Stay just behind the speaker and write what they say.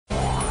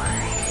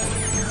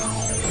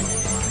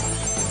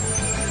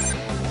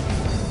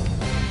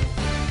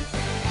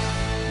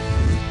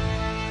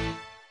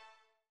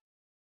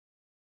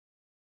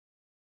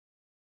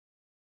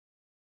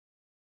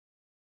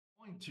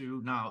Going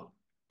to now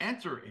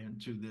enter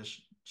into this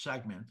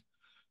segment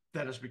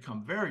that has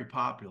become very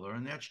popular,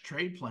 and that's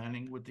trade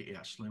planning with the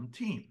askSlim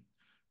team,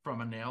 from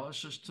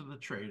analysis to the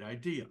trade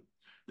idea.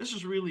 This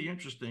is really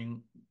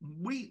interesting.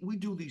 We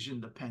do these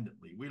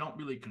independently. We don't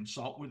really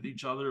consult with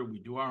each other. We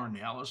do our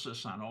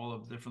analysis on all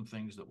of the different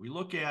things that we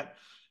look at.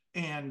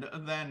 And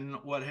then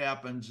what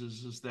happens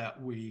is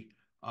that we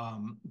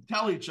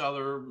tell each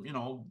other,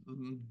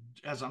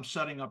 as I'm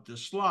setting up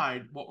this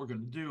slide, what we're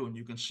going to do. And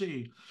you can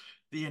see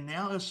the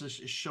analysis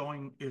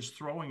is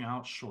throwing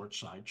out short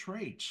side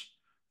trades.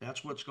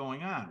 That's what's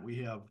going on.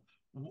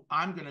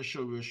 I'm going to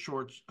show you a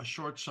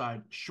short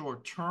side,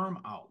 short term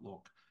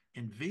outlook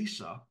in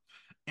Visa.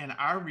 And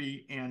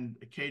Ari and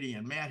Katie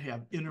and Matt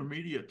have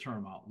intermediate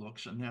term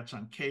outlooks, and that's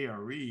on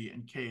KRE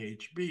and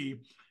KHB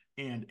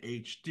and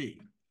HD.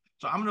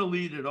 So I'm going to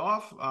lead it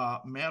off.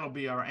 Matt will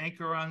be our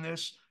anchor on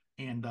this.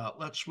 And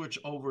let's switch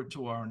over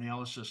to our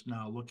analysis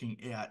now, looking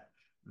at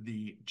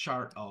the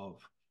chart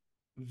of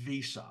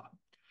Visa.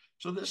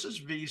 So this is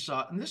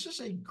Visa, and this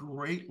is a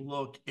great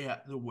look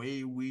at the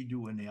way we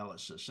do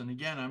analysis. And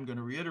again, I'm going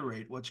to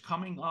reiterate, what's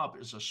coming up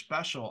is a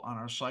special on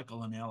our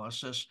cycle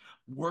analysis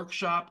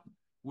workshop,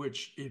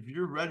 which if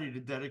you're ready to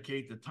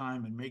dedicate the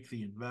time and make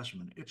the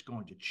investment, it's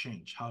going to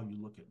change how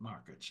you look at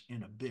markets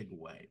in a big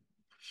way.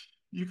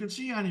 You can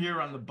see on here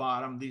on the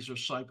bottom, these are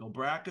cycle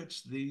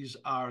brackets. These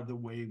are the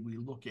way we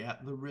look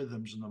at the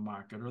rhythms in the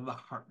market, or the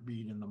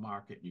heartbeat in the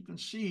market. You can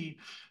see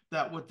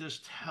that what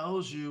this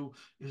tells you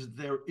is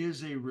there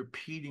is a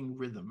repeating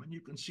rhythm. And you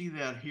can see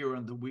that here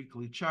on the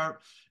weekly chart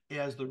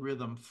as the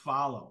rhythm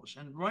follows.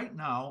 And right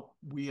now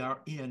we are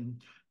in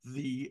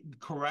the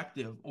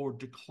corrective or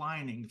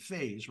declining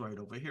phase right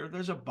over here.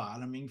 There's a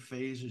bottoming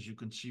phase, as you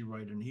can see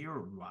right in here, a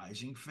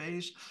rising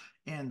phase,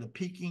 and the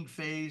peaking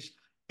phase,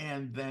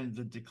 and then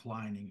the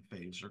declining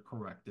phase or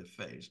corrective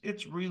phase.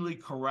 It's really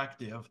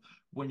corrective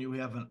when you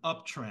have an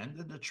uptrend,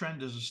 and the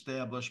trend is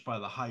established by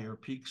the higher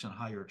peaks and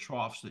higher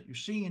troughs that you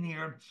see in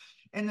here.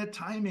 And the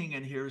timing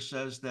in here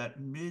says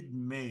that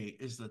mid-May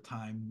is the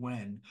time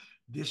when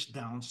this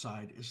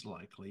downside is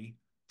likely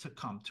to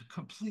come to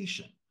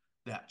completion,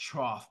 that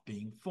trough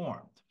being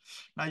formed.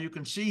 Now you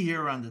can see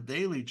here on the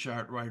daily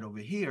chart right over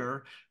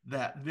here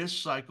that this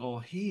cycle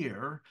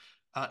here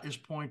is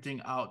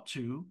pointing out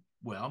to,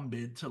 well,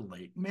 mid to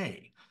late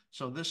May.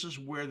 So this is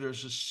where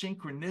there's a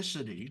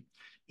synchronicity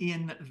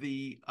in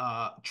the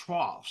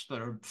troughs that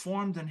are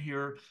formed in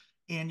here.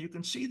 And you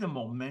can see the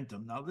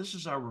momentum. Now, this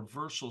is our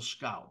reversal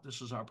scout.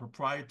 This is our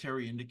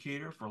proprietary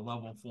indicator for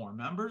level 4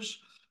 members.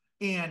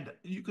 And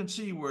you can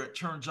see where it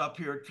turns up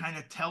here, it kind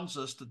of tells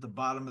us that the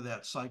bottom of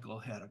that cycle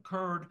had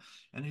occurred.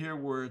 And here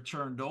where it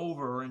turned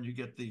over and you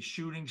get the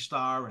shooting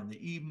star and the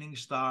evening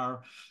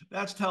star,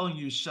 that's telling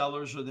you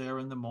sellers are there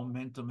and the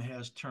momentum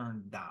has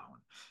turned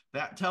down.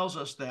 That tells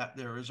us that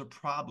there is a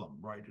problem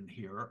right in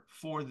here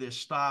for this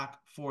stock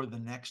for the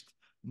next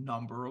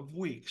number of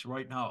weeks.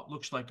 Right now, it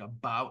looks like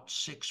about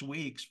 6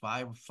 weeks,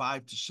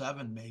 five to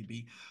seven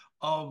maybe,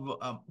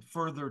 of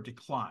further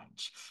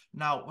declines.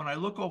 Now, when I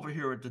look over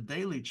here at the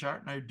daily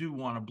chart, and I do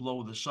want to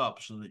blow this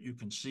up so that you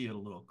can see it a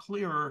little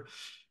clearer,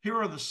 here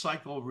are the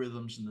cycle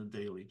rhythms in the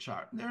daily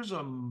chart. There's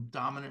a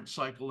dominant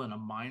cycle and a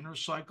minor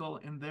cycle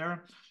in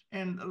there.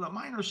 And the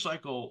minor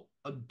cycle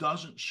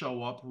doesn't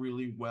show up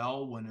really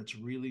well when it's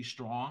really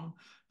strong.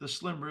 The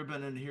slim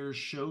ribbon in here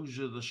shows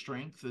you the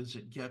strength as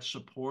it gets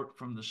support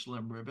from the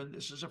slim ribbon.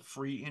 This is a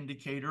free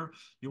indicator.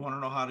 You want to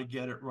know how to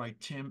get it right,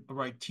 team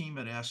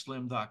at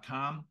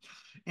askSlim.com.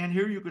 And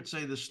here you could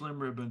say the slim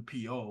ribbon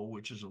PO,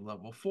 which is a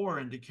level 4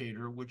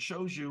 indicator, which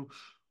shows you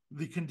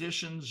the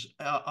conditions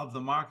of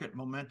the market,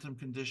 momentum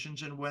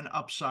conditions, and when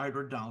upside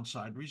or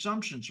downside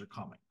resumptions are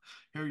coming.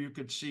 Here you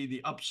could see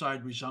the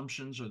upside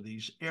resumptions, or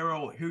these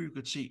arrow. Here you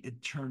could see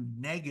it turned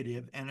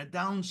negative, and a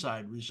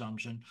downside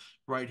resumption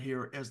right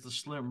here as the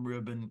slim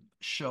ribbon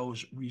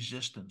shows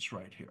resistance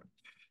right here.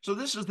 So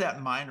this is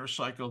that minor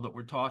cycle that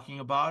we're talking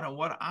about. And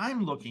what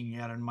I'm looking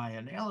at in my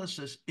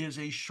analysis is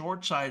a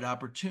short side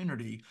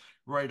opportunity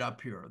right up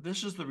here.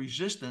 This is the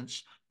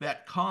resistance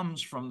that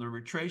comes from the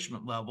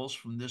retracement levels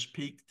from this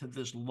peak to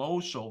this low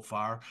so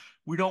far.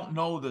 We don't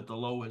know that the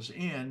low is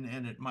in,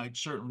 and it might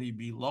certainly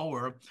be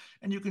lower.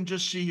 And you can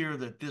just see here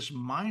that this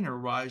minor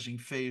rising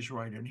phase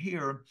right in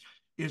here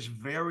is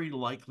very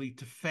likely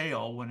to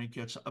fail when it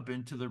gets up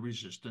into the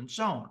resistance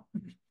zone.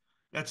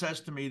 That says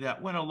to me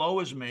that when a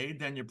low is made,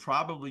 then you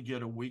probably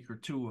get a week or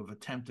two of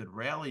attempted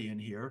rally in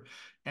here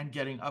and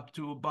getting up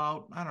to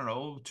about, I don't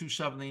know,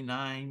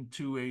 279,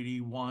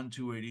 281,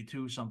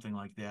 282, something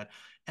like that.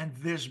 And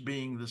this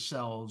being the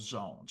sell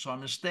zone. So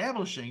I'm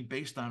establishing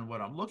based on what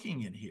I'm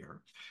looking at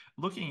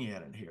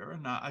in here.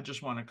 And I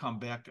just want to come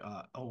back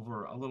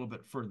over a little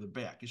bit further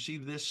back. You see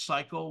this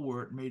cycle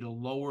where it made a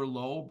lower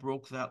low,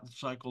 broke that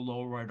cycle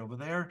low right over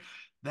there.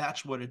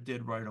 That's what it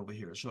did right over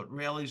here. So it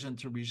rallies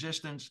into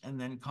resistance and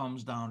then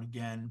comes down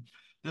again.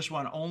 This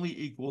one only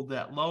equaled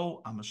that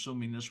low. I'm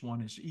assuming this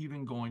one is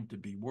even going to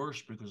be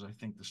worse because I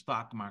think the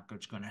stock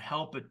market's going to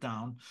help it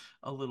down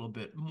a little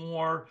bit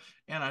more.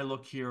 And I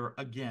look here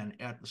again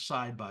at the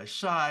side by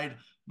side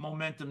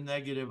momentum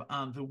negative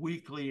on the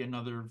weekly,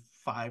 another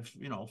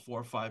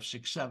 4, 5,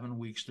 6, 7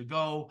 weeks to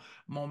go.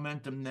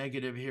 Momentum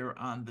negative here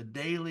on the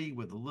daily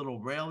with a little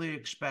rally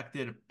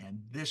expected, and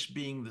this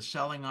being the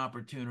selling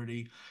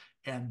opportunity,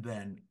 and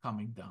then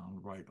coming down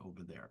right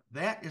over there.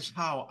 That is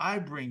how I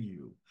bring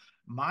you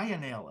my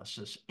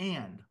analysis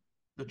and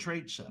the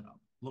trade setup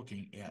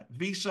looking at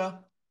Visa.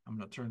 I'm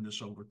going to turn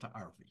this over to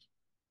Arvi.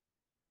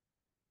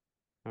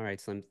 All right,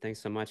 Slim, thanks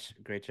so much.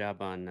 Great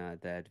job on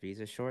that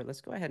Visa short. Let's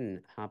go ahead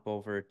and hop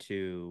over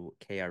to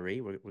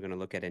KRE. We're going to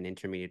look at an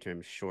intermediate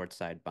term short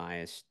side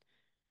biased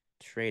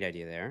trade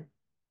idea there.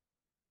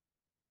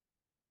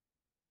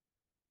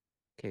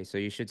 Okay, so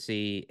you should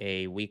see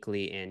a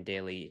weekly and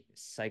daily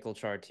cycle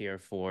chart here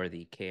for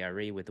the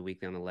KRE with the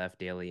weekly on the left,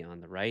 daily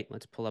on the right.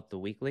 Let's pull up the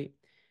weekly.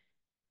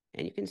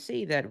 And you can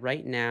see that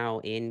right now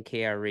in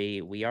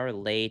KRE, we are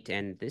late,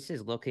 and this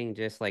is looking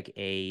just like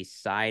a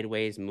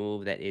sideways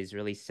move that is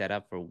really set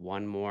up for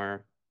one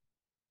more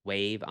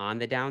wave on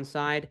the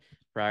downside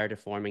prior to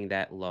forming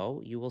that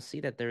low. You will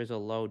see that there is a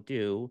low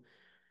due.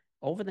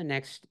 Over the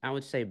next, I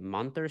would say,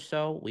 month or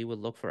so, we would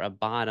look for a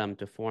bottom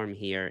to form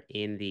here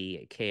in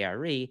the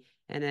KRE,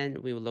 and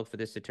then we would look for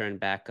this to turn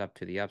back up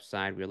to the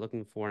upside. We're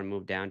looking for a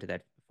move down to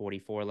that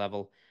 44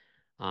 level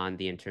on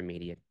the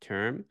intermediate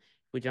term.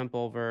 If we jump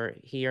over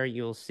here,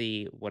 you'll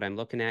see what I'm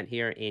looking at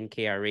here in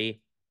KRE.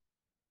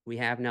 We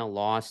have now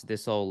lost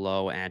this old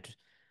low at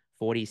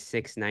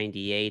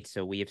 46.98,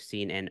 so we have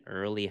seen an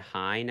early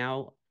high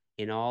now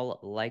in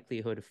all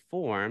likelihood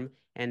form,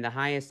 and the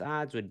highest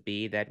odds would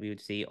be that we would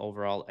see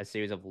overall a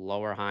series of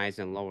lower highs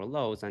and lower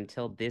lows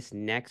until this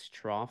next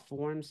trough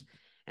forms,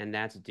 and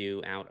that's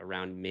due out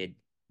around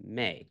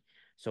mid-May.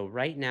 So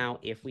right now,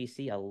 if we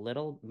see a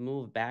little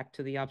move back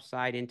to the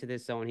upside into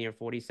this zone here,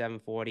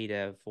 47.40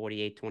 to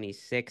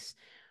 48.26,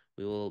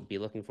 we will be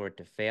looking for it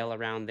to fail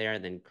around there,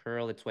 then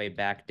curl its way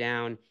back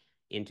down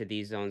into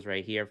these zones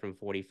right here from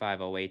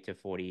 45.08 to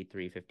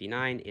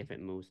 43.59. If it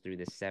moves through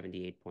the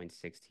 78.6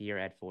 here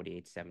at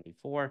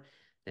 48.74,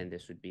 then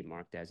this would be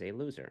marked as a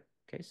loser.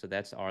 Okay, so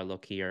that's our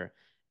look here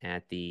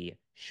at the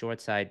short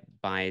side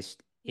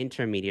biased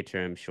intermediate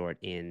term short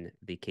in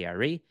the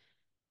KRE.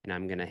 And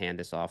I'm going to hand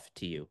this off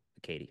to you,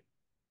 Katie.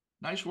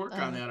 Nice work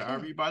on that,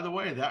 Arvi. By the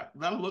way, that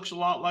looks a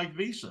lot like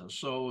Visa.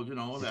 So It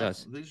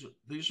does.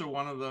 these are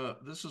one of the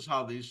this is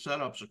how these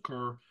setups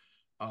occur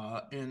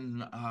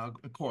in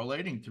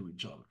correlating to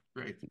each other.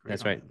 Great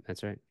That's on right. that.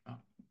 That's right.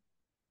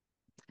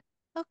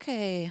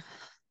 Okay,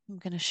 I'm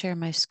going to share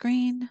my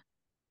screen.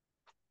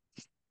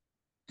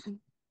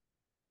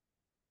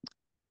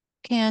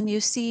 Can you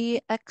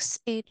see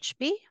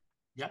XHB?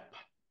 Yep.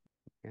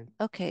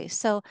 Okay,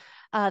 so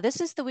this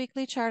is the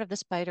weekly chart of the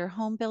Spider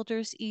Home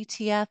Builders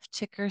ETF,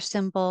 ticker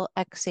symbol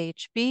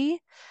XHB.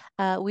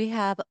 We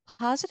have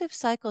positive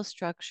cycle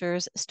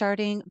structures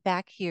starting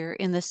back here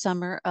in the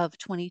summer of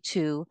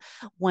 22,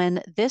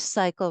 when this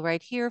cycle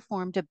right here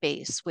formed a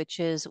base,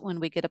 which is when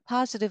we get a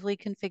positively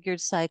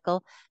configured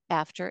cycle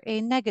after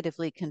a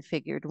negatively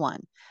configured one.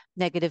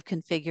 Negative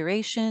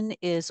configuration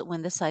is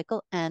when the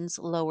cycle ends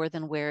lower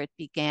than where it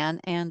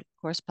began, and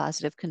of course,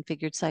 positive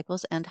configured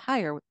cycles end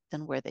higher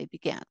than where they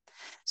began.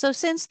 So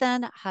since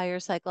then, higher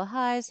cycle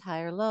highs,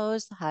 higher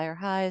lows, higher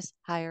highs,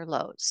 higher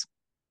lows.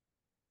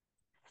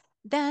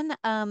 Then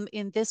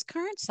in this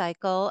current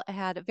cycle, I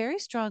had a very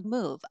strong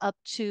move up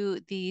to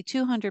the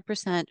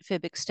 200%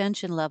 fib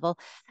extension level,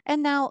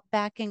 and now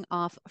backing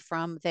off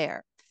from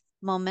there.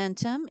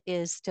 Momentum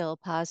is still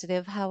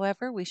positive.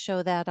 However, we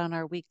show that on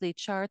our weekly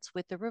charts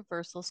with the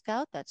reversal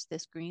scout. That's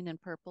this green and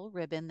purple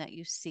ribbon that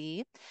you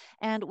see.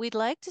 And we'd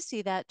like to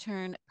see that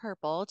turn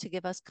purple to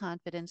give us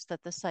confidence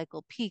that the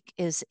cycle peak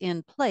is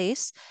in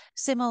place,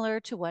 similar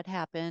to what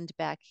happened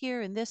back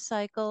here in this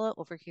cycle,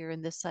 over here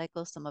in this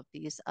cycle, some of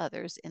these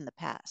others in the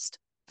past.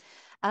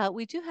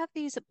 We do have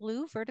these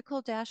blue vertical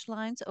dash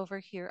lines over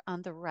here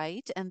on the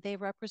right, and they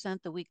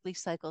represent the weekly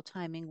cycle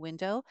timing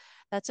window.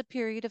 That's a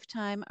period of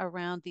time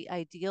around the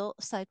ideal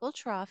cycle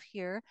trough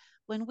here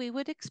when we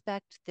would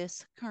expect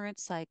this current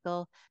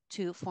cycle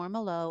to form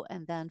a low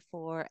and then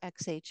for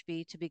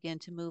XHB to begin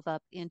to move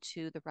up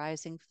into the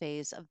rising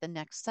phase of the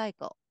next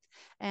cycle.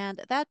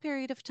 And that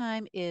period of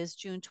time is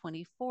June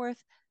 24th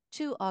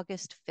to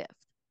August 5th.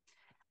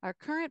 Our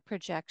current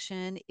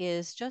projection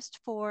is just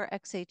for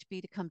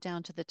XHB to come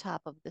down to the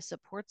top of the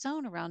support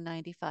zone around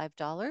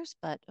 $95,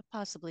 but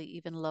possibly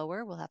even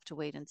lower. We'll have to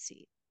wait and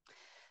see.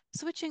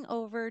 Switching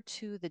over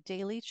to the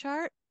daily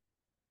chart.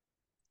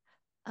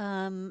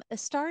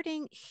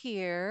 Starting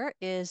here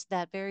is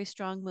that very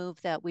strong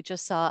move that we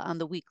just saw on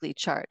the weekly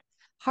chart.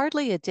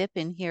 Hardly a dip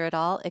in here at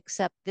all,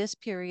 except this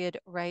period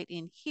right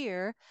in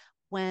here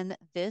when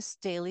this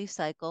daily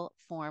cycle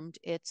formed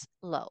its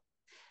low.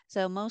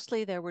 So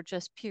mostly there were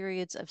just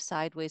periods of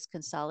sideways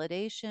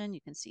consolidation.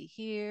 You can see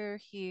here,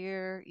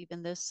 here,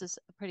 even this is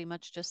pretty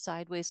much just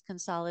sideways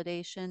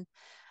consolidation.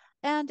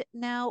 And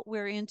now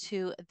we're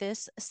into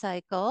this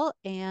cycle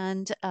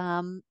and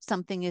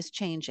something is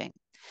changing.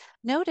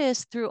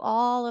 Notice through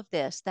all of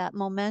this that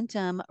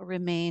momentum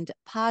remained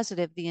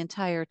positive the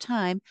entire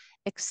time,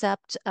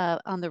 except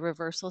on the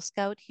reversal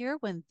scout here.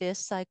 When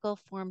this cycle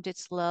formed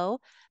its low,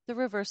 the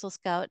reversal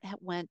scout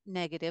went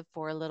negative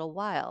for a little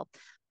while.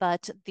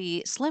 But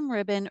the slim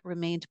ribbon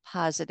remained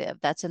positive.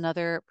 That's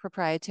another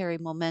proprietary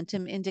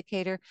momentum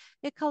indicator.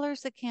 It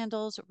colors the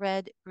candles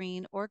red,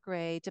 green, or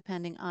gray,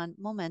 depending on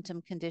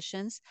momentum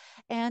conditions.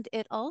 And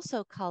it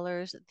also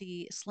colors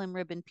the slim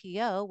ribbon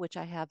PO, which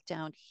I have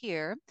down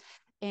here.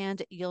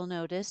 And you'll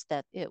notice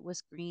that it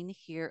was green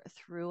here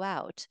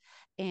throughout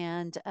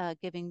and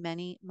giving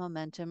many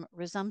momentum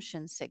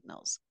resumption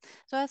signals.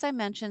 So as I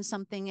mentioned,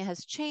 something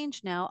has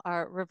changed now.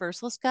 Our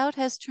reversal scout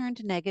has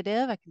turned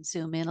negative. I can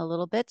zoom in a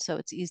little bit so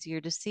it's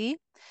easier to see.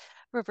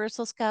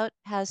 Reversal scout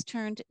has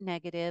turned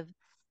negative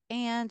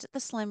and the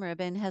slim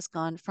ribbon has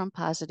gone from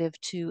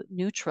positive to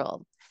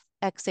neutral.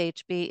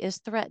 XHB is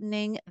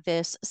threatening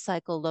this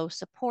cycle low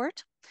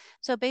support.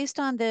 So based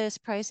on this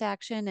price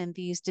action and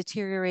these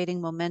deteriorating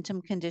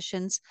momentum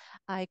conditions,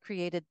 I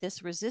created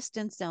this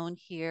resistance zone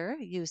here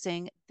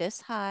using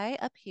this high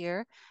up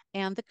here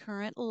and the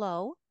current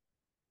low.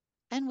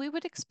 And we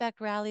would expect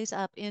rallies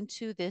up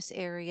into this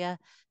area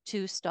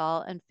to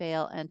stall and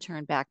fail and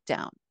turn back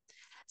down.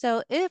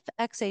 So if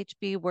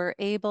XHB were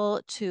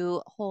able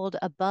to hold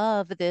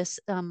above this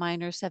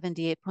minor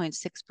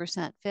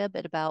 78.6% fib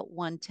at about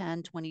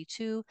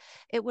 110.22,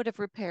 it would have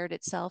repaired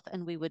itself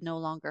and we would no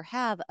longer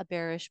have a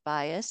bearish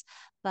bias.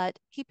 But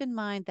keep in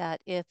mind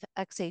that if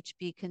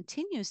XHB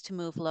continues to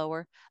move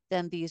lower,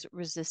 then these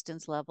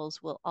resistance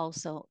levels will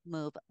also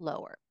move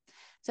lower.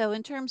 So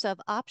in terms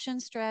of option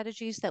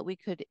strategies that we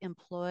could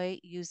employ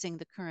using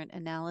the current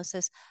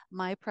analysis,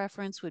 my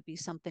preference would be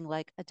something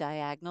like a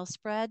diagonal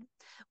spread,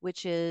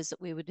 which is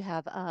we would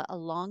have a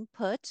long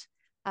put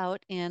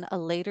out in a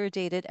later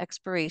dated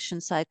expiration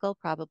cycle,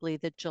 probably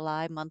the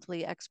July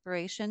monthly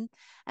expiration,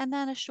 and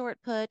then a short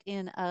put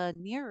in a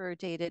nearer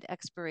dated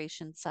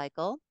expiration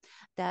cycle.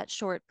 That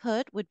short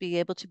put would be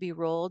able to be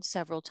rolled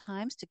several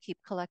times to keep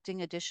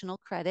collecting additional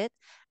credit,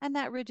 and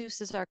that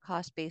reduces our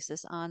cost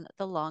basis on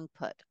the long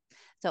put.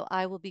 So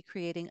I will be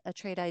creating a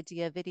trade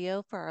idea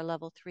video for our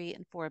level 3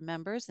 and 4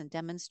 members and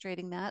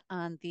demonstrating that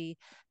on the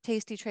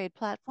Tasty Trade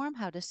platform,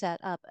 how to set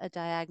up a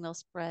diagonal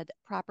spread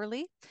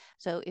properly.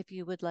 So if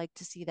you would like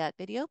to see that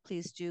video,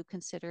 please do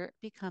consider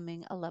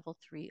becoming a level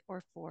 3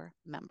 or 4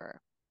 member.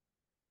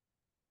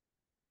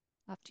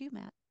 Off to you,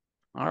 Matt.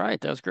 All right,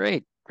 that was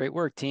great. Great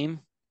work, team.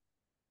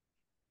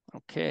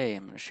 Okay,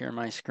 I'm going to share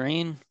my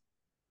screen.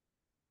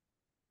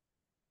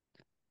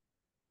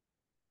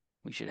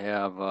 We should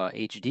have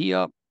HD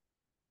up.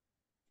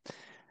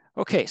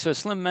 Okay, so as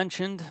Slim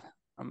mentioned,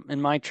 in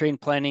my trade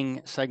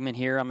planning segment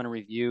here, I'm going to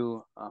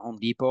review Home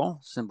Depot,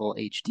 symbol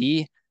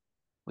HD,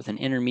 with an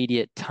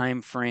intermediate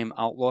time frame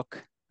outlook.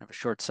 I have a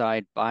short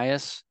side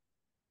bias,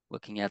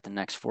 looking at the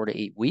next 4 to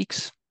 8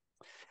 weeks.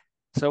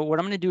 So what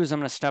I'm going to do is I'm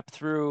going to step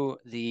through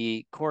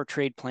the core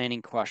trade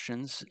planning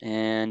questions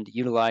and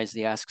utilize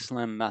the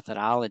askSlim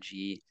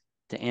methodology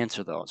to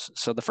answer those.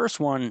 So the first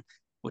one,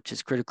 which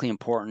is critically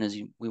important,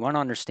 is we want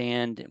to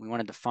understand and we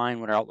want to define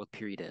what our outlook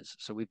period is.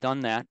 So we've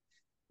done that,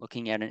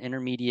 looking at an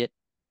intermediate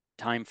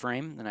time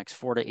frame, the next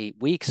 4 to 8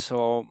 weeks.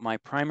 So my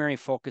primary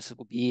focus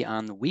will be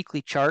on the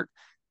weekly chart,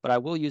 but I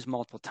will use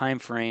multiple time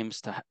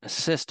frames to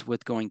assist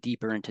with going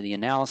deeper into the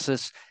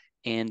analysis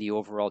and the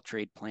overall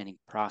trade planning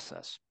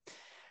process.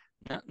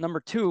 Now, number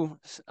two,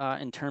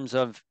 in terms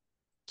of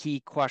key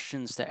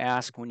questions to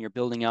ask when you're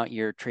building out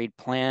your trade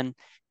plan,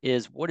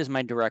 is what is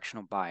my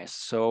directional bias?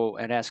 So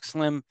at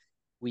askSlim,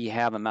 we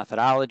have a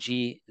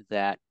methodology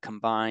that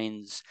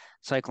combines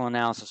cycle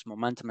analysis,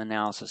 momentum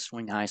analysis,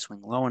 swing high,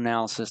 swing low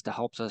analysis to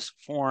help us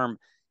form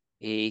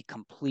a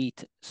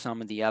complete sum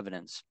of the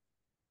evidence.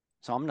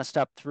 So I'm going to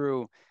step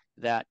through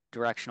that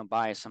directional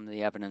bias, some of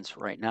the evidence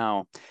right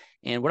now.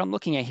 And what I'm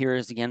looking at here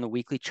is, again, the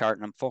weekly chart,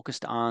 and I'm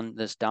focused on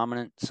this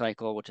dominant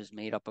cycle, which is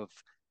made up of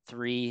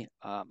 3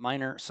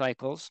 minor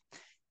cycles.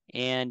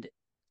 And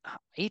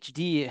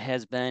HD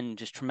has been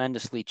just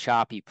tremendously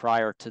choppy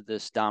prior to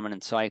this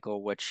dominant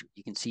cycle, which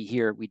you can see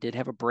here. We did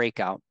have a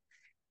breakout,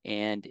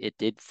 and it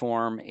did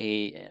form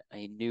a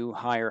new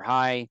higher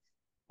high,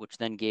 which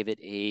then gave it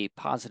a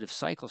positive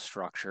cycle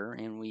structure,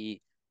 and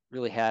we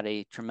really had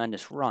a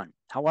tremendous run.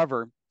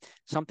 However,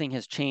 something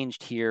has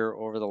changed here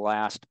over the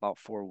last about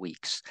 4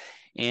 weeks.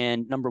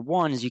 And number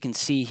one is you can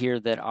see here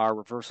that our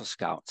reversal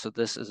scout, so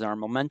this is our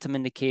momentum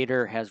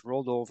indicator, has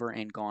rolled over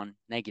and gone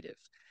negative.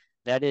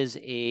 That is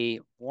a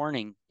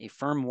warning, a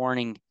firm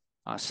warning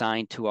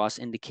sign to us,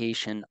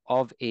 indication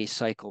of a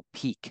cycle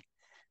peak.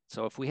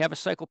 So if we have a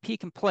cycle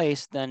peak in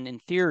place, then in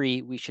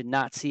theory, we should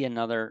not see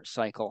another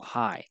cycle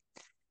high.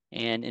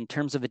 And in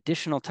terms of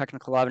additional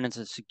technical evidence,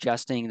 is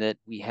suggesting that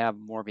we have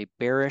more of a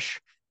bearish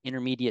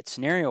intermediate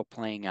scenario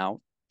playing out,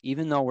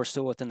 even though we're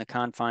still within the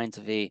confines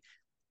of a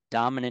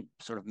dominant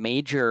sort of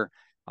major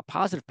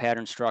positive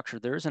pattern structure.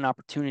 There is an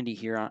opportunity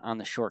here on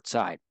the short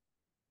side.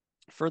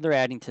 Further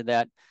adding to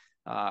that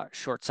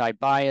short side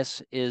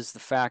bias is the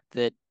fact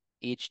that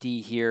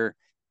HD here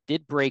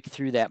did break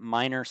through that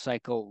minor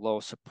cycle low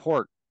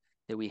support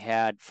that we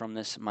had from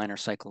this minor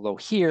cycle low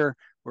here,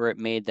 where it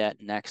made that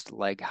next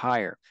leg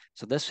higher.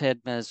 So this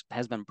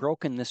has been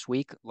broken this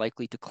week,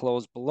 likely to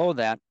close below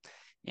that,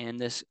 and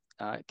this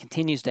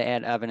continues to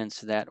add evidence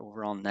to that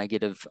overall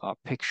negative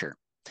picture.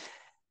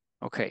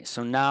 Okay,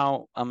 so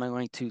now I'm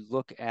going to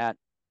look at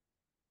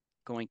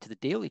going to the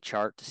daily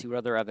chart to see what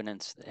other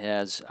evidence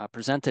has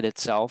presented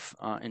itself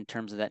in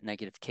terms of that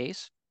negative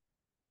case.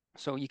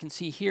 So you can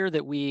see here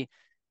that we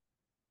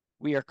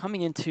are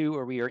coming into,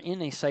 or we are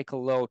in a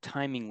cycle low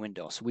timing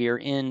window. So we are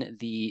in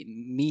the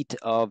meat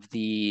of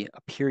the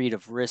period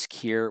of risk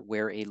here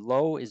where a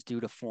low is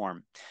due to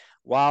form.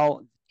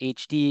 While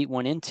HD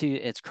went into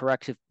its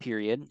corrective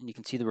period, and you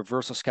can see the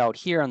reversal scout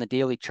here on the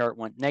daily chart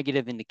went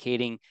negative,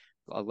 indicating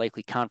a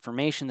likely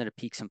confirmation that a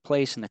peak's in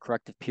place and the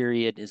corrective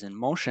period is in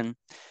motion.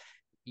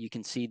 You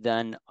can see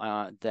then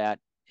that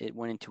it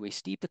went into a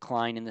steep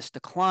decline, and this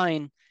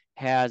decline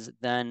has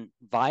then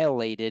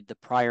violated the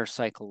prior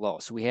cycle low.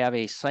 So we have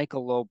a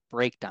cycle low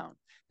breakdown.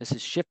 This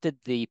has shifted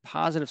the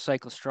positive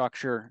cycle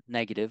structure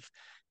negative.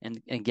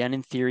 And again,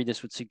 in theory,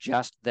 this would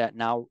suggest that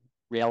now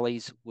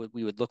rallies,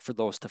 we would look for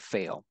those to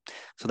fail.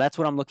 So that's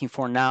what I'm looking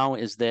for now,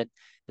 is that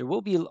there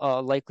will be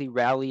a likely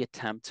rally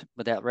attempt,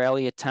 but that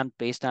rally attempt,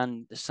 based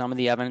on some of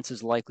the evidence,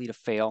 is likely to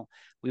fail.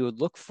 We would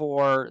look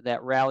for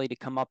that rally to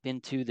come up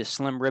into the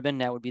slim ribbon.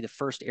 That would be the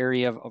first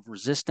area of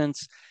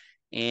resistance.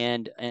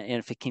 And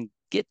if it can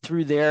get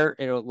through there,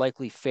 it'll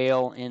likely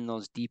fail in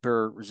those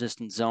deeper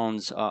resistance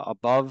zones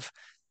above.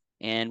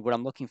 And what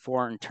I'm looking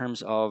for in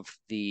terms of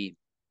the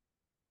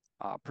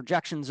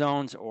projection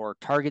zones or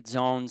target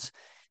zones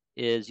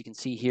is, you can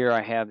see here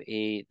I have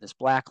this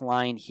black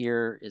line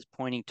here is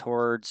pointing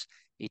towards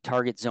a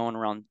target zone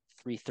around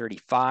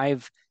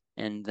 335,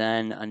 and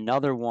then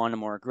another one, a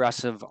more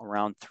aggressive,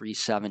 around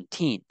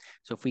 317.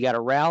 So if we got a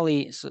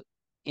rally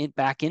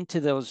back into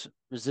those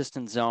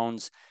resistance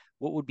zones,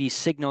 what would be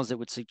signals that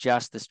would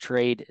suggest this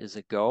trade is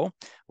a go?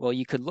 Well,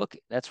 you could look,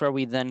 that's where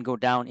we then go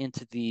down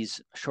into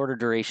these shorter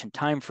duration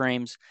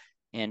timeframes.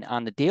 And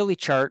on the daily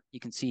chart, you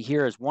can see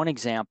here as one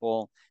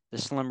example, the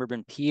slim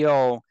ribbon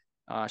PO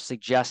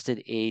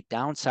suggested a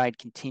downside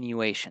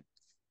continuation.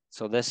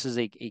 So this is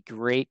a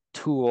great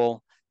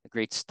tool, a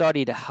great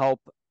study to help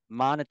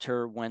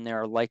monitor when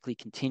there are likely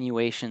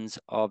continuations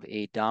of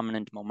a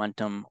dominant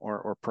momentum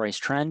or price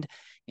trend,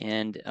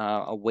 and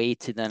a way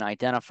to then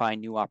identify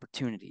new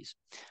opportunities.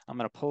 I'm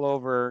going to pull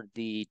over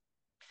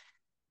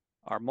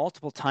our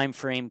multiple time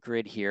frame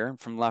grid here.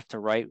 From left to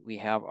right, we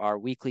have our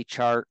weekly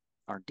chart,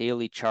 our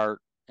daily chart,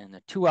 and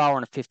the 2 hour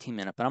and a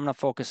 15-minute, but I'm going to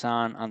focus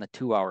on the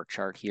 2 hour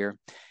chart here.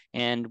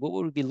 And what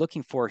would we be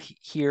looking for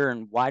here,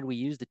 and why do we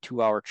use the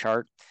 2 hour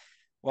chart?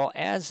 Well,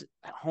 as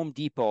Home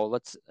Depot,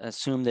 let's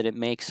assume that it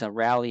makes a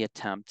rally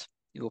attempt,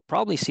 you will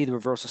probably see the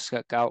reversal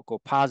scout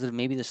go positive.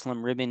 Maybe the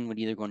slim ribbon would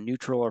either go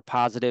neutral or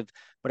positive,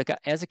 but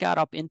as it got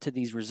up into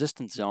these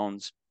resistance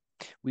zones,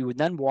 we would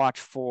then watch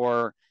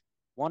for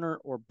one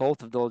or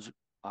both of those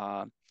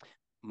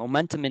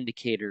momentum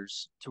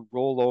indicators to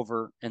roll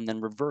over and then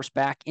reverse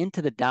back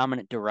into the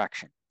dominant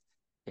direction.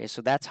 Okay,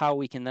 so that's how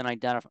we can then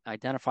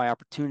identify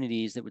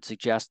opportunities that would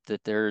suggest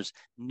that there's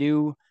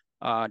new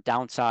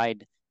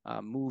downside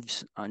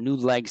moves, new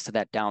legs to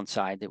that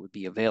downside that would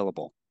be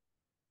available.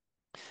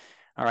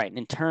 All right,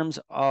 in terms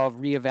of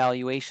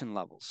reevaluation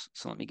levels,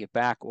 so let me get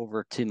back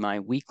over to my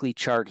weekly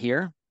chart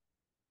here.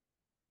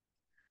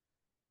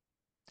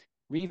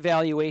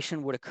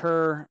 Reevaluation would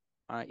occur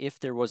if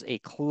there was a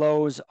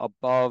close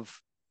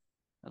above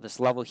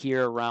this level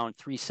here around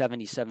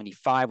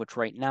 370.75, which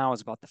right now is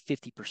about the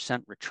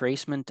 50%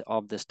 retracement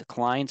of this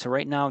decline. So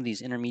right now,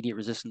 these intermediate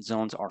resistance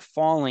zones are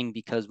falling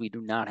because we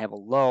do not have a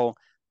low.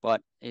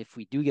 But if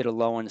we do get a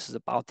low, and this is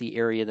about the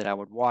area that I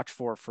would watch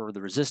for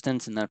the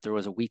resistance, and then if there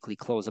was a weekly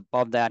close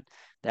above that,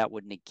 that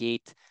would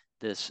negate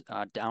this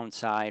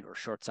downside or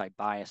short side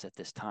bias at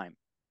this time.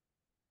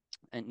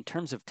 And in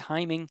terms of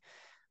timing,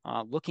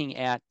 looking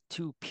at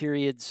 2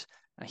 periods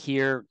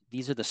here,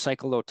 these are the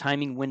cycle low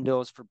timing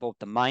windows for both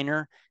the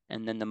minor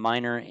and then the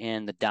minor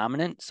and the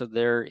dominant. So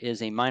there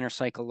is a minor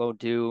cycle low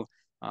due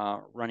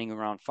running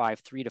around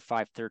 5.3 to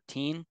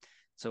 5.13.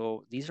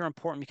 So these are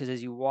important because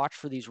as you watch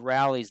for these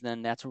rallies,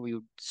 then that's where we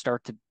would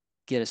start to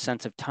get a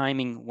sense of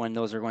timing when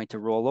those are going to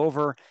roll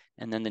over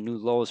and then the new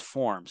lows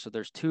form. So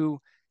there's two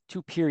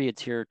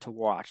periods here to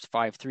watch,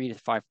 5.3 to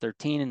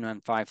 5.13 and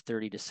then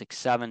 5.30 to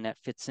 6.7. That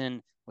fits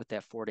in with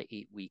that 4 to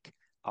 8 week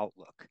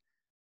outlook.